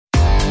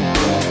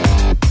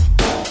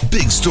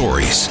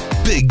stories,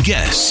 big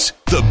guests,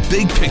 the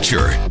big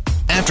picture.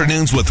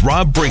 Afternoons with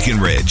Rob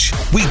Breckenridge.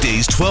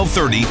 Weekdays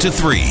 1230 to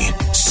 3,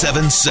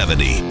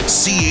 770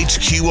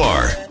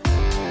 CHQR.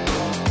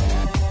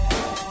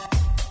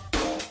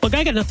 Look,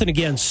 I got nothing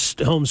against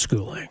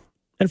homeschooling.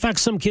 In fact,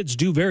 some kids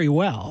do very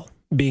well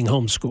being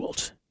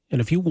homeschooled. And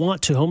if you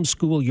want to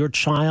homeschool your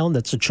child,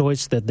 that's a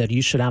choice that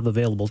you should have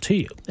available to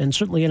you. And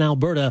certainly in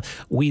Alberta,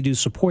 we do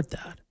support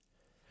that.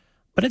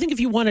 But I think if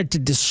you wanted to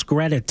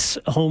discredit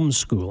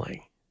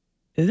homeschooling,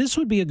 this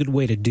would be a good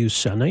way to do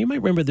so. Now, you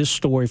might remember this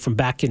story from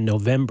back in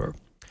November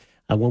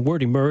when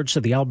word emerged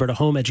that the Alberta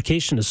Home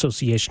Education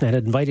Association had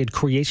invited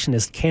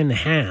creationist Ken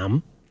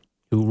Ham,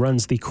 who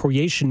runs the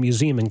Creation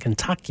Museum in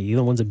Kentucky,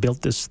 the ones that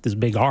built this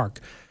big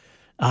ark,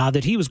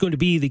 that he was going to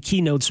be the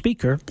keynote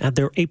speaker at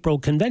their April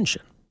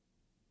convention,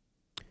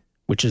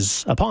 which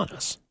is upon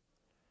us.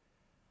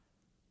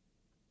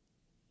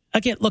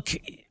 Again, look,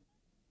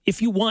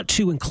 if you want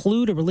to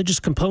include a religious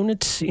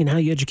component in how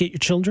you educate your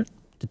children,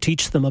 to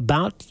teach them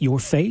about your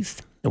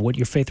faith and what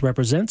your faith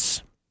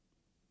represents,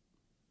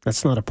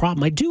 that's not a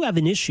problem. I do have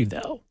an issue,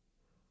 though,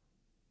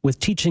 with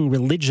teaching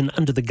religion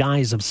under the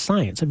guise of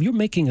science. If you're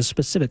making a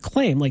specific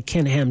claim, like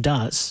Ken Ham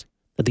does,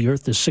 that the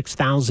earth is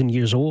 6,000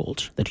 years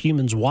old, that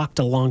humans walked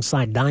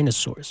alongside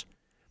dinosaurs,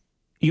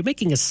 you're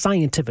making a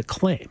scientific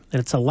claim, and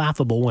it's a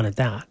laughable one at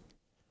that.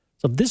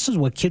 So if this is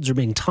what kids are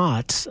being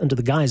taught under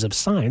the guise of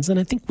science, then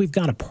I think we've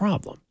got a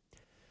problem.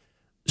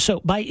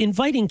 So by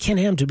inviting Ken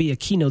Ham to be a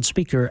keynote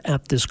speaker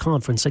at this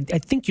conference, I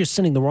think you're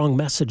sending the wrong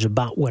message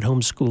about what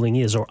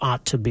homeschooling is or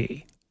ought to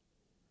be.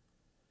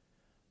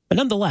 But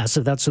nonetheless,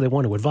 if that's who they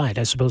want to invite,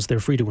 I suppose they're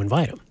free to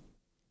invite him.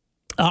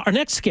 Our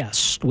next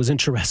guest was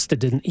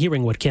interested in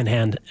hearing what Ken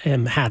Ham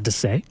had to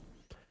say.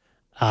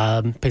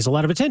 Pays a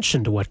lot of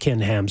attention to what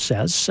Ken Ham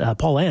says.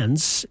 Paul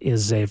Enns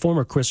is a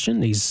former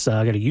Christian. He's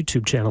got a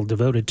YouTube channel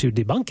devoted to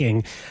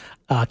debunking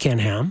Ken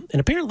Ham. And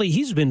apparently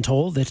he's been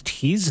told that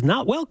he's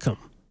not welcome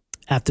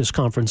at this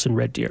conference in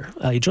Red Deer.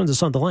 He joins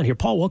us on the line here.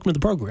 Paul, welcome to the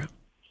program.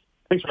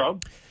 Thanks,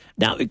 Rob.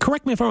 Now,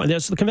 correct me if I'm wrong.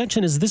 So the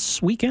convention is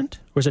this weekend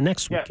or is it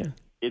next weekend?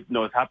 It's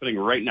happening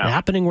right now.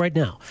 Happening right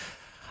now.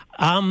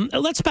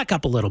 Let's back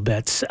up a little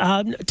bit.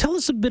 Tell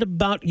us a bit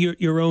about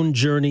your own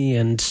journey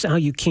and how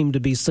you came to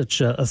be such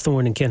a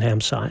thorn in Ken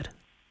Ham's side.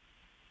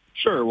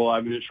 Sure. Well,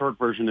 I mean, the short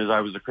version is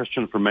I was a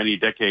Christian for many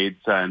decades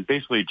and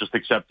basically just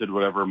accepted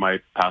whatever my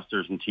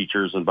pastors and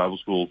teachers and Bible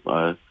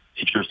school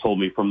teachers told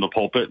me from the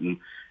pulpit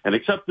and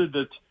accepted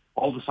that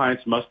all the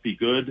science must be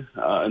good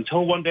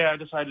until one day I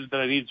decided that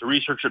I needed to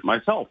research it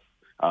myself.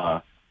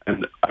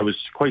 And I was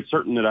quite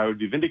certain that I would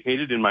be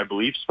vindicated in my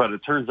beliefs, but it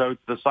turns out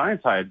the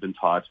science I had been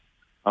taught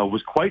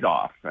was quite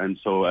off. And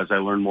so as I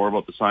learned more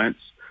about the science,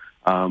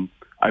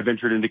 I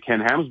ventured into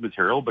Ken Ham's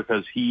material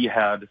because he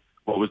had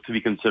what was to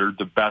be considered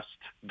the best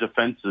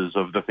defenses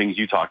of the things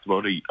you talked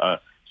about, a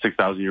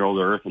 6,000-year-old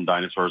Earth and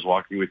dinosaurs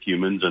walking with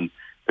humans and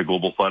the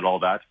global flood, all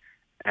that.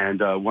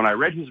 And when I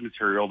read his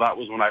material, that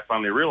was when I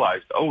finally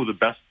realized, the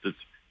best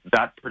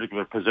that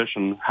particular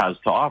position has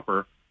to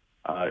offer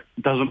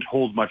doesn't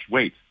hold much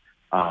weight.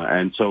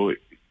 And so,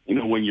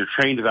 when you're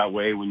trained that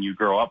way, when you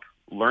grow up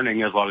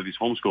learning, as a lot of these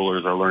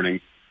homeschoolers are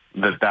learning,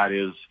 that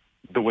is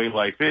the way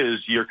life is,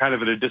 you're kind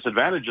of at a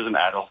disadvantage as an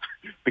adult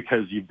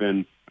because you've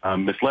been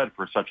misled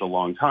for such a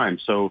long time.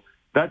 So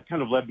that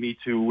kind of led me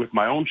to, with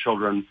my own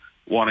children,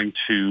 wanting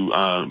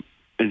to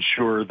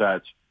ensure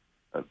that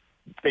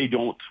they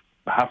don't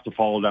have to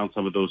follow down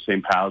some of those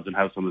same paths and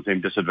have some of the same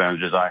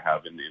disadvantages I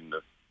have in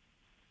the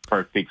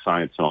part of fake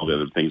science and all the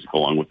other things that go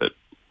along with it.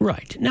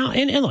 Right. Now,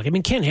 and look, I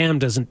mean, Ken Ham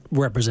doesn't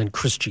represent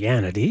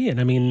Christianity. And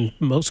I mean,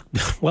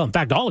 in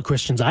fact, all the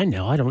Christians I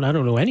know, I don't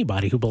know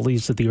anybody who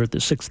believes that the earth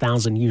is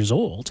 6,000 years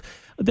old.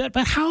 But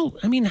how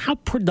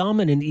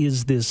predominant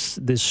is this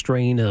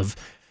strain of,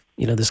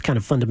 this kind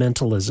of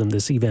fundamentalism,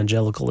 this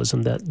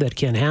evangelicalism that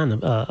Ken Ham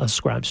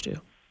ascribes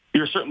to?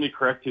 You're certainly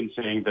correct in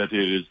saying that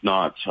it is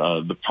not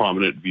the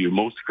prominent view.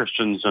 Most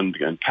Christians and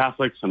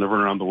Catholics and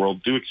everyone around the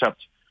world do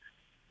accept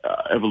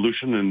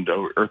evolution and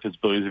Earth is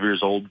billions of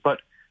years old. But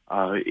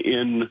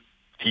in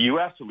the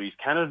U.S., at least,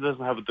 Canada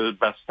doesn't have the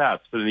best stats,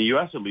 but in the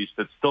U.S., at least,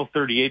 it's still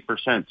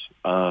 38%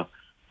 of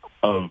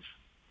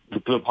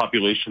the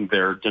population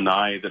there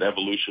deny that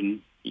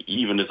evolution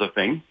even is a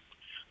thing,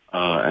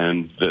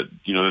 and that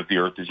that the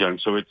Earth is young.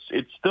 So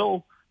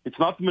it's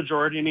not the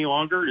majority any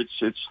longer.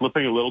 It's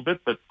slipping a little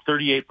bit, but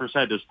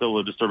 38% is still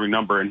a disturbing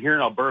number. And here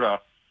in Alberta,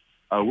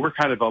 we're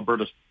kind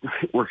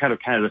of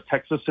Canada's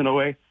Texas in a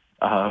way.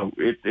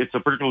 It's a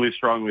particularly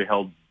strongly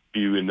held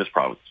view in this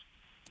province.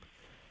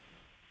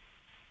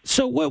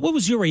 So what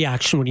was your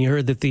reaction when you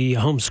heard that the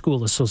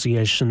Homeschool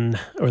Association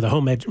or the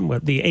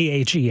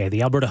AHEA,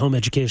 the Alberta Home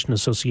Education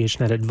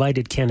Association, had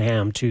invited Ken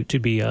Ham to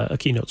be a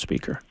keynote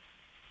speaker?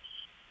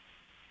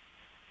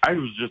 I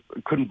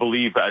couldn't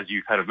believe, as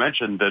you kind of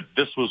mentioned, that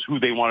this was who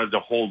they wanted to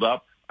hold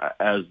up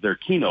as their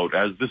keynote,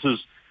 as this is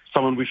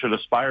someone we should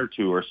aspire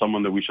to or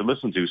someone that we should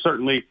listen to.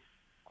 Certainly,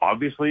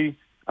 obviously,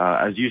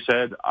 as you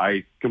said,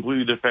 I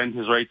completely defend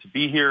his right to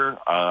be here.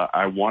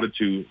 I wanted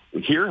to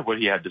hear what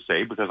he had to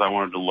say because I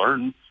wanted to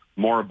learn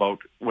more about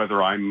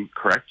whether I'm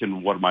correct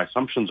and what my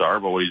assumptions are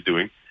about what he's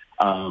doing.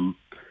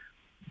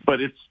 But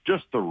it's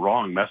just the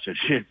wrong message.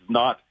 It's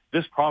not.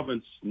 This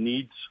province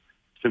needs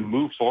to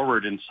move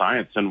forward in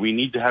science, and we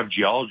need to have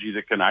geology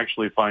that can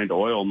actually find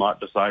oil,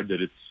 not decide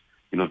that it's,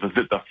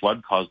 that the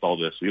flood caused all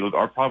this.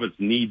 Our province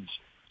needs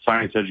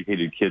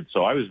science-educated kids.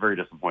 So I was very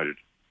disappointed.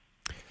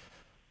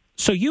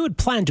 So you had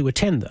planned to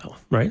attend, though,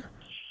 right?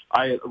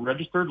 I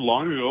registered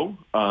long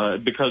ago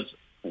because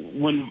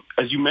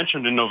as you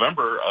mentioned in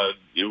November,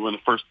 when it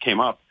first came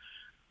up,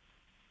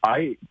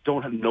 I know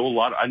a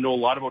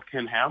lot about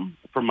Ken Ham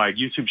from my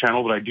YouTube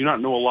channel, but I do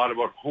not know a lot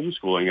about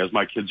homeschooling, as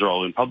my kids are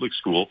all in public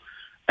school.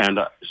 And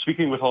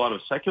speaking with a lot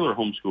of secular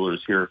homeschoolers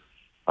here,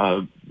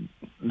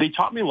 they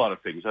taught me a lot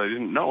of things that I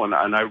didn't know. And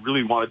I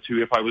really wanted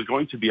to, if I was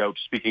going to be out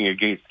speaking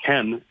against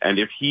Ken, and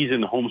if he's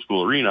in the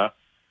homeschool arena,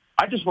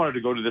 I just wanted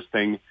to go to this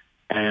thing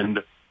and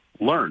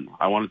learn.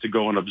 I wanted to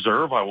go and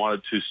observe. I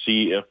wanted to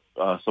see if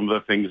some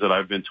of the things that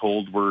I've been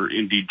told were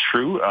indeed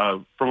true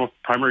from a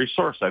primary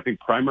source. I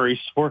think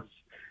primary source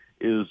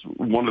is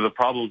one of the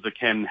problems that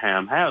Ken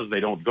Ham has. They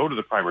don't go to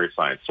the primary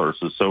science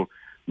sources. So,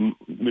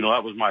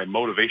 that was my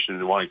motivation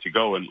in wanting to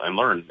go and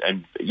learn.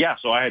 And yeah,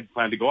 so I had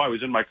planned to go. I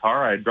was in my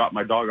car. I had dropped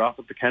my dog off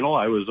at the kennel.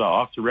 I was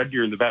off to Red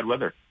Deer in the bad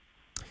weather.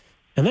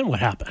 And then what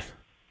happened?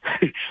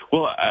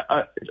 Well,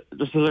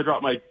 just as I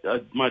dropped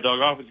my dog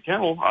off at the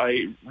kennel,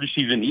 I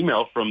received an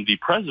email from the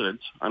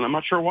president, and I'm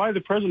not sure why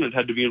the president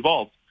had to be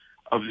involved,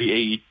 of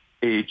the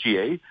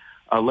AAGA,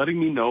 letting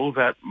me know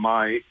that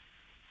my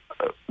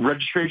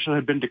registration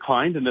had been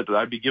declined and that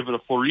I'd be given a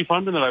full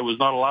refund and that I was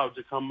not allowed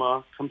to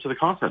come to the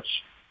conference.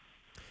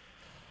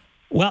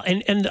 Well,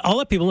 and I'll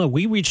let people know,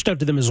 we reached out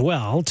to them as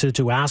well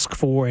to ask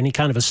for any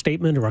kind of a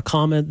statement or a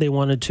comment they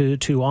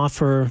wanted to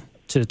offer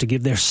to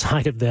give their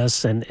side of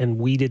this, and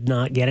we did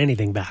not get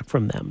anything back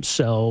from them.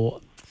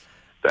 So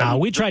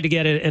we tried to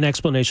get an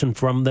explanation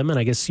from them, and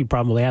I guess you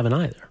probably haven't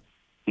either.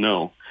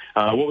 No.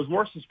 What was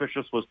more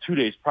suspicious was 2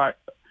 days prior.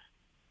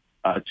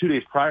 2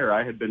 days prior,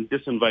 I had been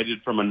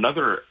disinvited from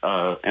another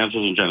Answers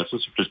in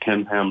Genesis, which is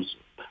Ken Ham's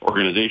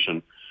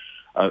organization.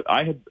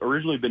 I had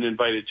originally been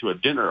invited to a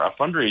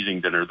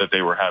fundraising dinner that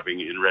they were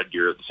having in Red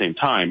Deer at the same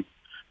time.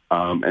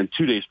 And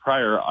 2 days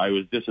prior, I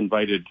was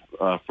disinvited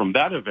from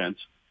that event,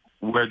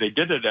 where they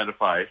did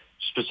identify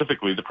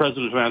specifically the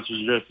president of Answers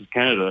in Genesis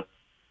Canada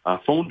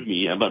phoned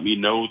me and let me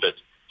know that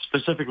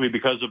specifically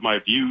because of my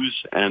views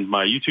and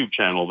my YouTube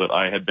channel that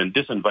I had been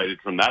disinvited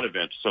from that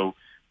event. So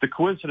the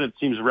coincidence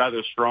seems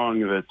rather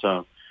strong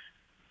that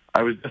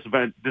I was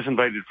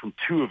disinvited from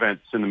two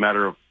events in the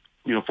matter of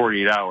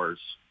 48 hours,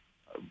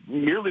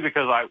 merely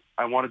because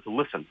I wanted to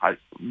listen.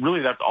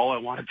 That's all I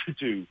wanted to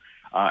do.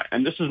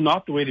 And this is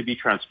not the way to be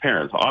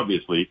transparent,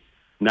 obviously.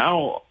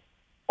 Now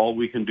all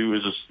we can do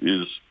is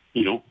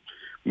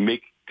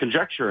make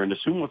conjecture and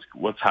assume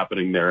what's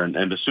happening there,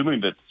 and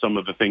assuming that some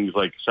of the things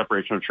like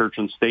separation of church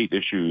and state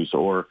issues,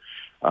 or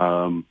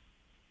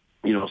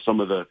some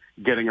of the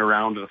getting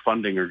around the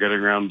funding or getting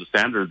around the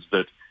standards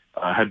that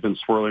had been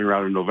swirling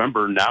around in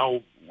November,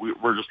 now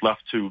we're just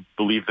left to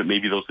believe that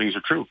maybe those things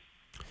are true.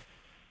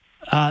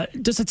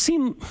 Does it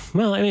seem,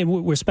 well, I mean,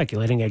 we're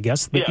speculating, I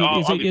guess, but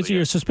is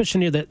your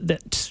suspicion here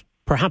that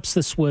perhaps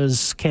this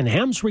was Ken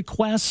Ham's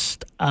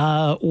request,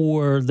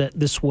 or that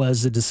this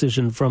was a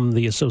decision from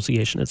the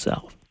association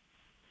itself?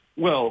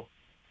 Well,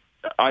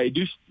 they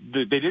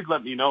did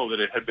let me know that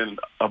it had been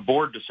a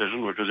board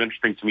decision, which was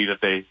interesting to me that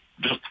they,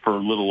 just for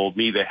little old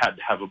me, they had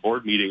to have a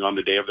board meeting on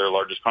the day of their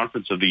largest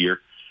conference of the year.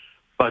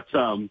 But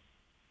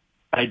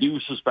I do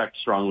suspect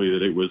strongly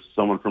that it was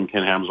someone from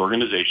Ken Ham's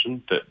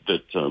organization that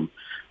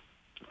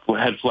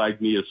had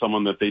flagged me as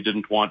someone that they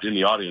didn't want in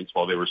the audience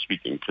while they were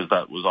speaking, because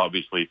that was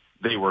obviously,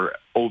 they were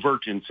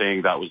overt in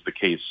saying that was the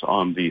case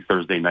on the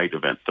Thursday night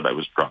event that I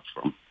was dropped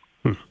from.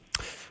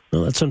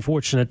 Well, that's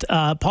unfortunate.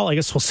 Paul, I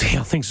guess we'll see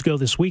how things go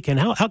this weekend.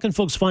 How can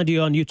folks find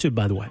you on YouTube,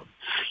 by the way?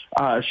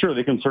 Sure,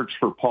 they can search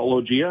for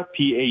Paul Ogia,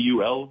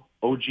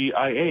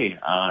 Paulogia,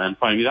 and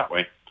find me that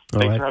way.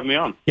 Thanks for having me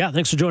on. Yeah,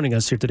 thanks for joining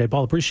us here today,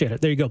 Paul. Appreciate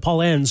it. There you go.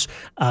 Paul Enns,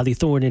 the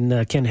thorn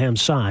in Ken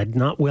Ham's side,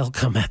 not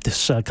welcome at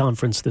this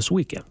conference this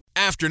weekend.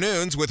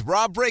 Afternoons with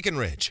Rob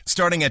Breckenridge,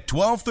 starting at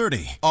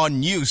 12:30 on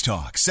News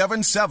Talk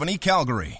 770 Calgary.